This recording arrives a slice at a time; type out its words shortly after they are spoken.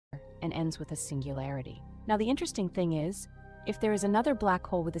and ends with a singularity. Now, the interesting thing is, if there is another black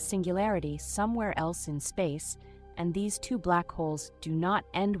hole with a singularity somewhere else in space, and these two black holes do not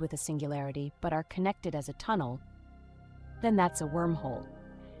end with a singularity but are connected as a tunnel, then that's a wormhole.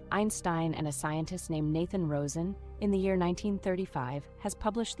 Einstein and a scientist named Nathan Rosen in the year 1935 has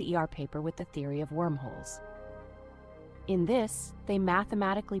published the paper with the theory of wormholes. In this, they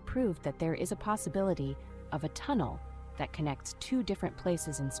mathematically proved that there is a possibility of a tunnel that connects two different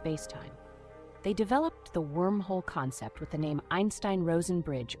places in spacetime. They developed the wormhole concept with the name Einstein-Rosen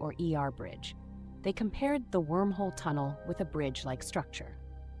bridge, or bridge. They compared the wormhole tunnel with a bridge-like structure.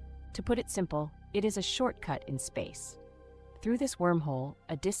 To put it simple, it is a shortcut in space. Through this wormhole,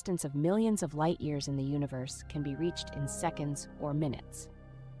 a distance of millions of light years in the universe can be reached in seconds or minutes.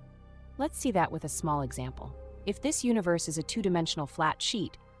 Let's see that with a small example. If this universe is a two-dimensional flat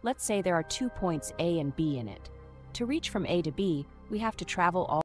sheet, let's say there are 2 points A and B in it. To reach from A to B, we have to travel all